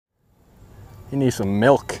He needs some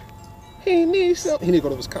milk. He needs to go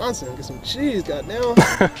to Wisconsin and get some cheese, goddamn.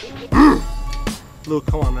 Luke,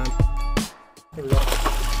 come on, man. Here we go.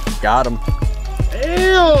 Got him.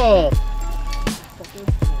 Damn!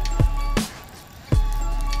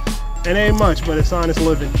 It ain't much, but it's honest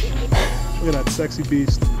living. Look at that sexy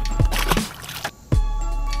beast.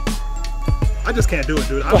 I just can't do it,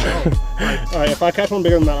 dude. I don't know. All right, if I catch one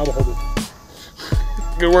bigger than that, I will hold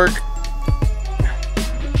it. Good work.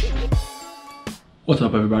 What's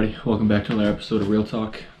up, everybody? Welcome back to another episode of Real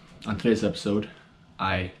Talk. On today's episode,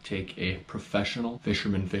 I take a professional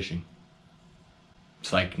fisherman fishing.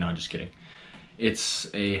 Psych, no, just kidding. It's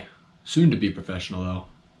a soon-to-be professional, though.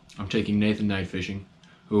 I'm taking Nathan night fishing,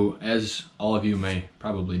 who, as all of you may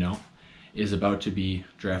probably know, is about to be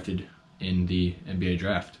drafted in the NBA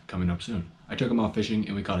draft coming up soon. I took him out fishing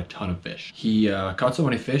and we caught a ton of fish. He caught so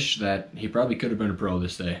many fish that he probably could have been a pro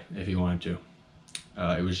this day if he wanted to.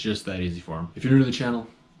 It was just that easy for him. If you're new to the channel,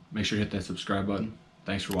 make sure to hit that subscribe button.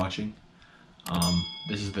 Thanks for watching.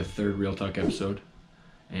 This is the third Real Talk episode,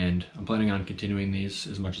 and I'm planning on continuing these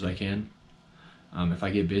as much as I can. If I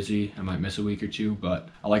get busy, I might miss a week or two, but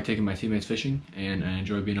I like taking my teammates fishing, and I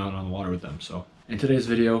enjoy being out on the water with them. So in today's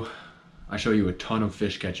video, I show you a ton of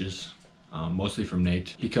fish catches, mostly from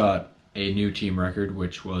Nate. He caught a new team record,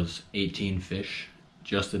 which was 18 fish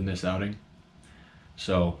just in this outing.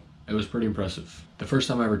 So it was pretty impressive. The first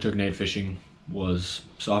time I ever took Nate fishing was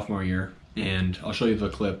sophomore year, and I'll show you the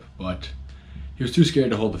clip, but he was too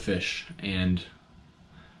scared to hold the fish, and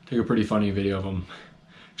took a pretty funny video of him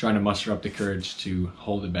trying to muster up the courage to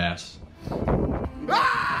hold a bass. You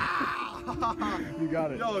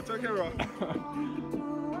got it. Yo, it's okay, bro.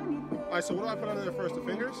 Alright, so what do I put under there first? The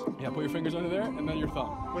fingers? Yeah, put your fingers under there and then your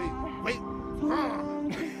thumb. Wait.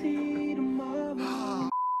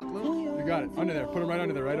 You got it. Under there. Put him right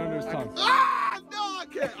under there, right under his tongue. No, I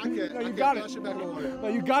can't. No, you got it. No,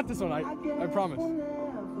 you got this one. I promise.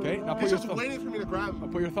 Okay, now put He's your just thumb. waiting for me to grab him. Now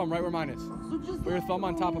put your thumb right where mine is. Put your thumb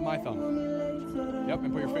on top of my thumb. Yep,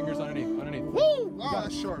 and put your fingers underneath. Woo! Oh,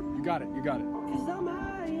 that's sharp. You got it. You got it.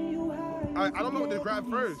 I don't know what to grab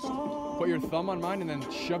first. Put your thumb on mine and then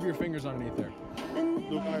shove your fingers underneath there.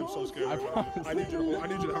 Luke, I am so scared. I promise. I need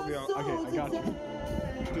you to help me out. Okay, I got you.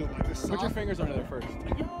 Dude, like this. Put your fingers under there first.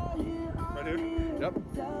 Right here? Yep.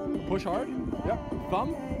 Push hard. Yep.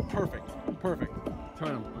 Thumb. Perfect. Perfect.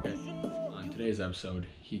 Turn him. Okay. On today's episode,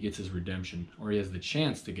 he gets his redemption, or he has the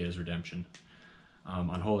chance to get his redemption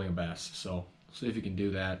on holding a bass. So see if he can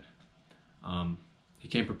do that. He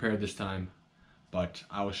came prepared this time, but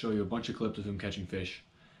I will show you a bunch of clips of him catching fish,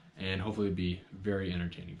 and hopefully it'll be very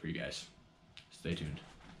entertaining for you guys. Stay tuned.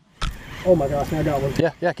 Oh my gosh, I got one.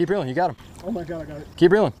 Yeah, keep reeling. You got him. Oh my god, I got it.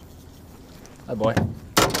 Keep reeling. That boy.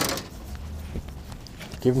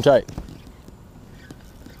 Keep him tight.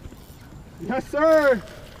 Yes, sir.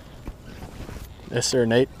 Yes, sir,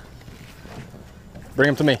 Nate. Bring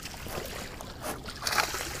him to me.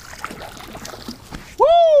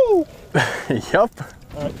 Woo! Yup.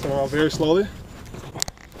 Alright, turn around very slowly.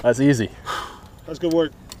 That's easy. That's good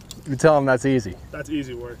work. You tell him that's easy. That's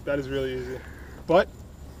easy work. That is really easy. But,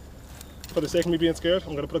 for the sake of me being scared, I'm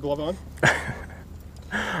going to put a glove on.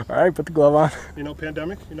 Alright, put the glove on. You know,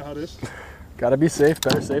 pandemic, you know how it is. Gotta be safe.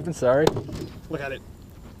 Better safe than sorry. Look at it.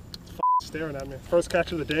 It's staring at me. First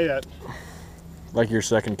catch of the day at Like your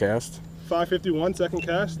second cast. 5:51, second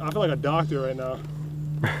cast. I feel like a doctor right now.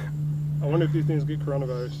 I wonder if these things get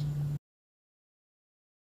coronavirus.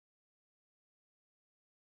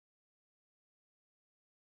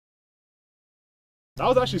 That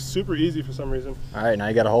was actually super easy for some reason. Alright, now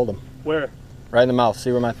you gotta hold him. Where? Right in the mouth.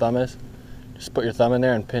 See where my thumb is? Just put your thumb in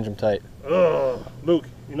there and pinch him tight. Ugh. Luke,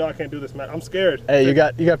 you know I can't do this, man. I'm scared. Hey, you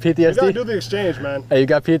got PTSD? You gotta do the exchange, man. Hey, you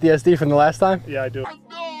got PTSD from the last time? Yeah, I do.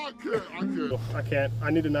 I can't.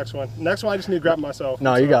 I need the next one. Next one, I just need to grab myself.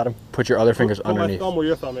 No, you got him. Put your other fingers put underneath. my thumb where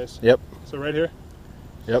your thumb is. Yep. So right here?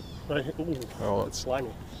 Yep. Right here. Ooh, Oh. it's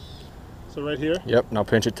slimy. So right here? Yep, now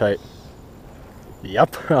pinch it tight.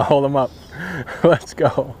 Yep, I'll hold him up. Let's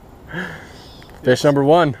go. Fish number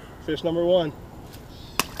one. Fish number one.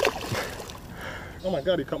 Oh my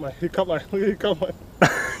god, he cut my He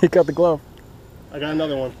cut the glove. I got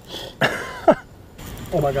another one.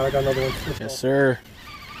 Oh my god, I got another one. Yes, sir.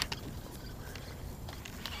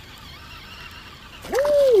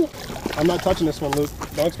 Woo! I'm not touching this one, Luke.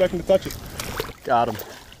 Don't expect him to touch it. Got him.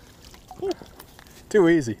 Too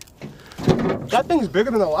easy. That thing's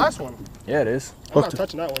bigger than the last one. Yeah, it is. I'm not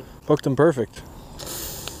touching that one. Hooked him perfect.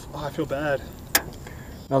 Oh, I feel bad.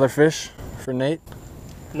 Another fish for Nate.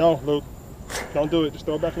 No, Luke. Don't do it. Just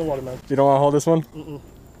throw it back in the water, man. You don't want to hold this one? Mm-mm.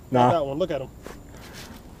 Nah. Not that one. Look at him.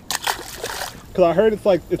 Because I heard it's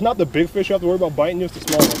like, it's not the big fish you have to worry about biting you, it's the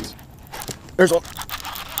small ones. There's one.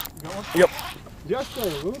 You got one? Yep. Yes, sir,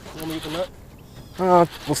 Luke. You want me to get the net?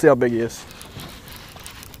 We'll see how big he is.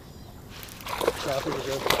 Nah, I think we're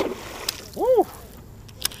good. Woo!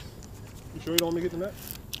 You sure you don't want me to get the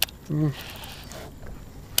net?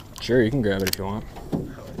 Sure, you can grab it if you want.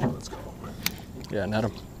 Alright, let's go. Yeah, net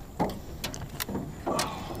him.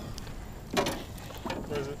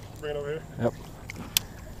 Where is it? Bring it over here. Yep.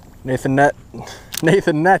 Nathan Net.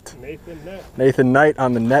 Nathan Net. Nathan net. Nathan Knight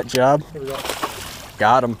on the net job. Here we go.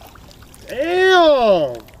 Got him.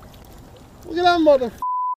 Damn! Look at that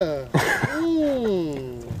motherfucker.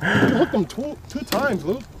 You hooked him two times,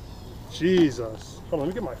 Luke. Jesus. Hold on, let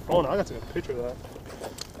me get my phone. I gotta take a picture of that.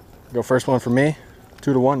 Go first one for me.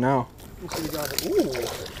 2-1 now. Let's see what we got here. Ooh.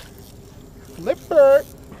 Flipper.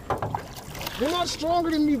 You're not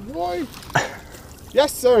stronger than me, boy.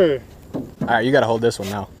 Yes, sir. Alright, you gotta hold this one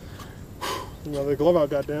now. You know, the glove out,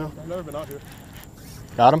 goddamn. I've never been out here.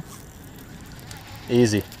 Got him?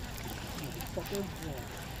 Easy. Fucker.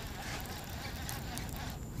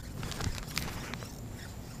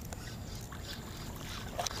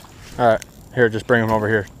 Alright, here, just bring him over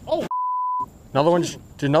here. Oh, Another one, did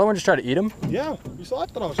another one just try to eat him? yeah. You saw, I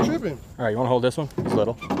thought I was tripping. Alright, you wanna hold this one? It's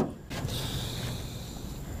little.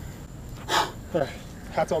 Alright,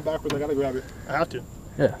 hat's on backwards, I gotta grab it. I have to.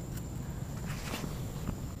 Yeah.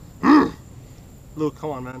 Luke,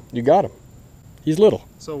 come on, man. You got him. He's little.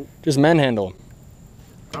 So, Just manhandle him.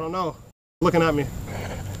 I don't know. Looking at me.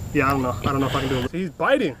 Yeah, I don't know. I don't know if I can do it. He's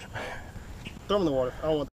biting. Throw him in the water. I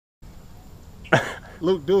don't want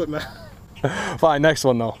Luke, do it, man. Fine, next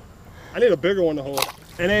one though. I need a bigger one to hold.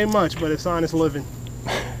 It ain't much, but it's honest living.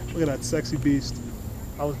 Look at that sexy beast.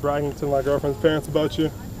 I was bragging to my girlfriend's parents about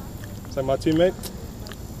you. It's like my teammate,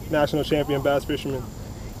 national champion bass fisherman.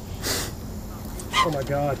 Oh my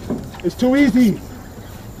God, it's too easy.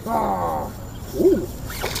 Ah, ooh.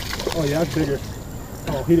 Oh yeah, that's bigger.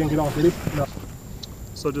 Oh, he didn't get off, did he? No.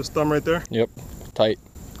 So just thumb right there. Yep. Tight.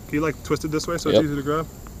 Can you like twist it this way so Yep. it's easy to grab?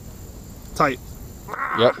 Tight.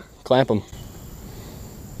 Yep. Clamp him.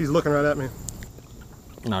 He's looking right at me.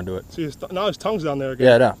 Now do it. See, now his tongue's down there again.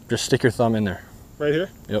 Yeah, no. Just stick your thumb in there. Right here?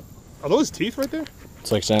 Yep. Are those teeth right there?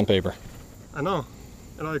 It's like sandpaper. I know.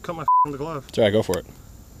 And I cut my in the glove. It's alright, go for it.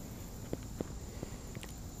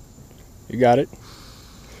 You got it.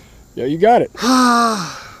 Yeah, you got it.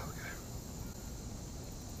 I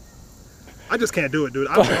just can't do it, dude.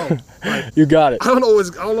 I don't know. Like, You got it. I don't know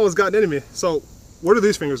what's gotten into me. So where do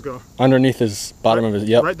these fingers go? Underneath his bottom of his.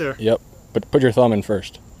 Yep. Right there. Yep. But put your thumb in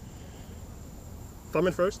first. Thumb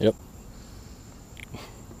in first? Yep.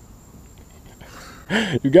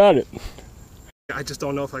 You got it. I just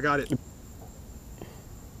don't know if I got it.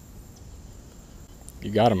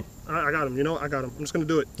 You got him. All right, I got him. You know what? I got him. I'm just gonna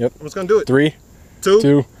do it. Yep. I'm just gonna do it. 3, Two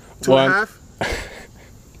 2, and a 1. half.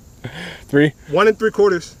 3, 1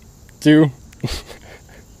 3/4. 2,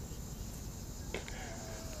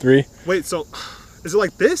 3. Wait, so is it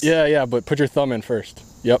like this? Yeah, but put your thumb in first.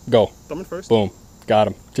 Yep, go. Thumb in first? Boom. Got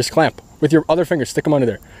him. Just clamp. With your other finger, stick them under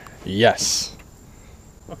there. Yes.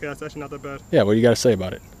 Okay, that's actually not that bad. Yeah, what do you got to say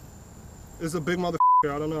about it? This is a big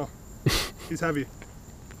motherfucker. I don't know. He's heavy.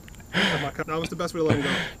 That was the best way to let him go.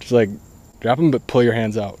 Just like, drop them, but pull your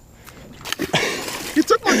hands out. He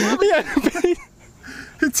took my glove. Yeah.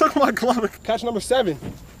 He took my glove. Catch number 7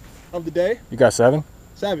 of the day. You got 7?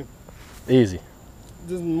 7. Easy.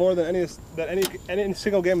 This is more than any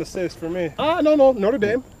single game assist for me. No, Notre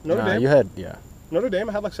Dame. Notre Dame. You had, yeah. Notre Dame.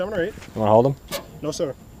 I had like 7 or 8. You want to hold him? No,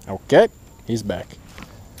 sir. Okay. He's back.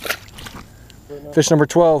 Fish number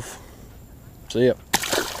 12. See ya.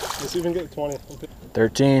 Let's even get 20.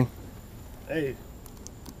 13. Hey.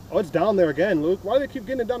 Oh, it's down there again, Luke. Why do they keep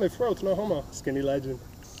getting it down their throats? No homo. Skinny legend.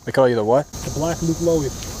 They call you the what? The black Luke Lowy.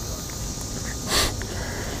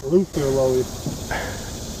 Luther Lowy.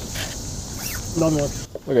 Another one.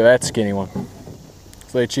 Look at that skinny one.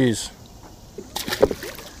 Fillet cheese.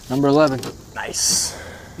 Number 11. Nice.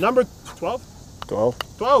 Number 12?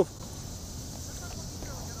 12. 12.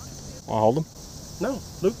 Want to hold them? No,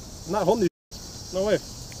 Luke. I'm not holding these. No way.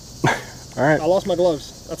 All right. I lost my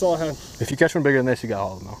gloves. That's all I had. If you catch one bigger than this, you got to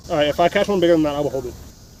hold them though. All right, if I catch one bigger than that, I will hold it.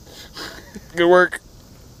 Good work.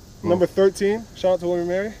 Number 13. Shout out to William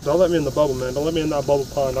Mary. Don't let me in the bubble, man. Don't let me in that bubble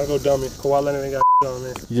pond. I'll go dummy. Kawhi Leonard ain't got on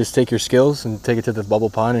me. You just take your skills and take it to the bubble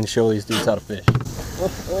pond and show these dudes how to fish.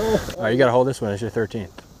 All right, you got to hold this one. It's your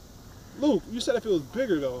 13th. Luke, you said if it was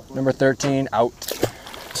bigger though. Number 13, out.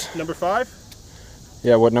 Number 5.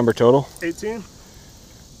 Yeah, what number total? 18.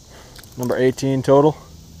 Number 18 total.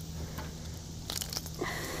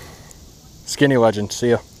 Skinny legend, see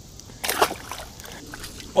ya.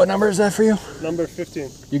 What number is that for you? Number 15.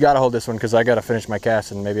 You gotta hold this one because I gotta finish my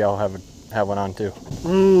cast and maybe I'll have one on too.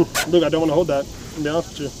 Look, I don't want to hold that, to be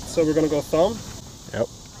honest with you. So we're gonna go thumb. Yep.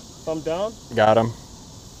 Thumb down. Got him.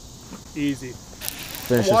 Easy.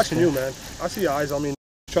 Finish I'm watching you, man. I see your eyes on me.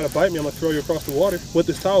 Try to bite me, I'm gonna throw you across the water. With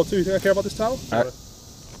this towel too. You think I care about this towel? All right.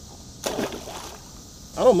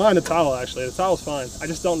 I don't mind the towel actually. The towel's fine. I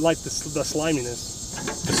just don't like the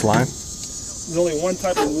sliminess. The slime? There's only one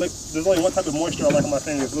type of moisture I like on my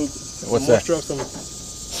fingers, Luke. What's the that? moisture of some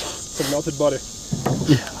melted butter.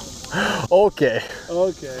 Yeah. Okay.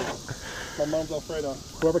 Okay. My mom's Alfredo.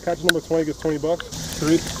 Whoever catches number 20 gets $20.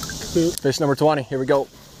 3, 2. Fish number 20. Here we go.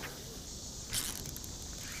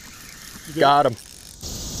 Got him.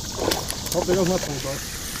 Oh, there goes my $20.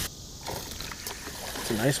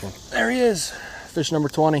 It's a nice one. There he is. Fish number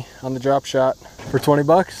 20 on the drop shot for $20.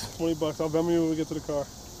 $20. I'll Venmo you when we get to the car.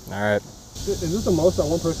 All right. Is this the most that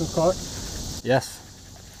one person's caught Yes.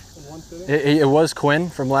 in one sitting? It was Quinn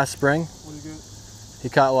from last spring. What do you get? He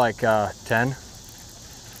caught like 10,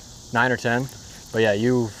 9 or 10. But yeah,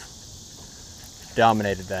 you've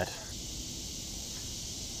dominated that.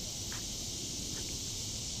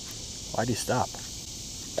 Why'd he stop?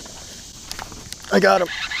 I got him.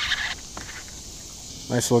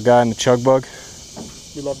 Nice little guy in the chug bug.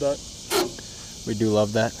 We love that. We do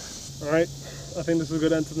love that. All right. I think this is a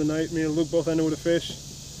good end to the night. Me and Luke both ended with a fish.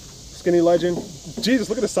 Skinny legend. Jesus,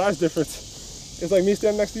 look at the size difference. It's like me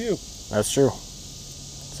standing next to you. That's true.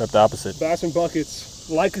 Except the opposite. Bass and buckets.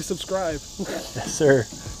 Like and subscribe. Yes, sir.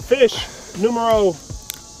 Fish numero.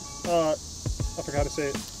 I forgot how to say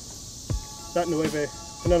it. Not nueve.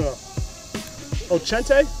 No.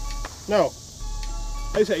 Ochente? No.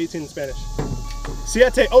 How do you say 18 in Spanish?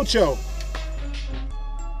 Siete, ocho.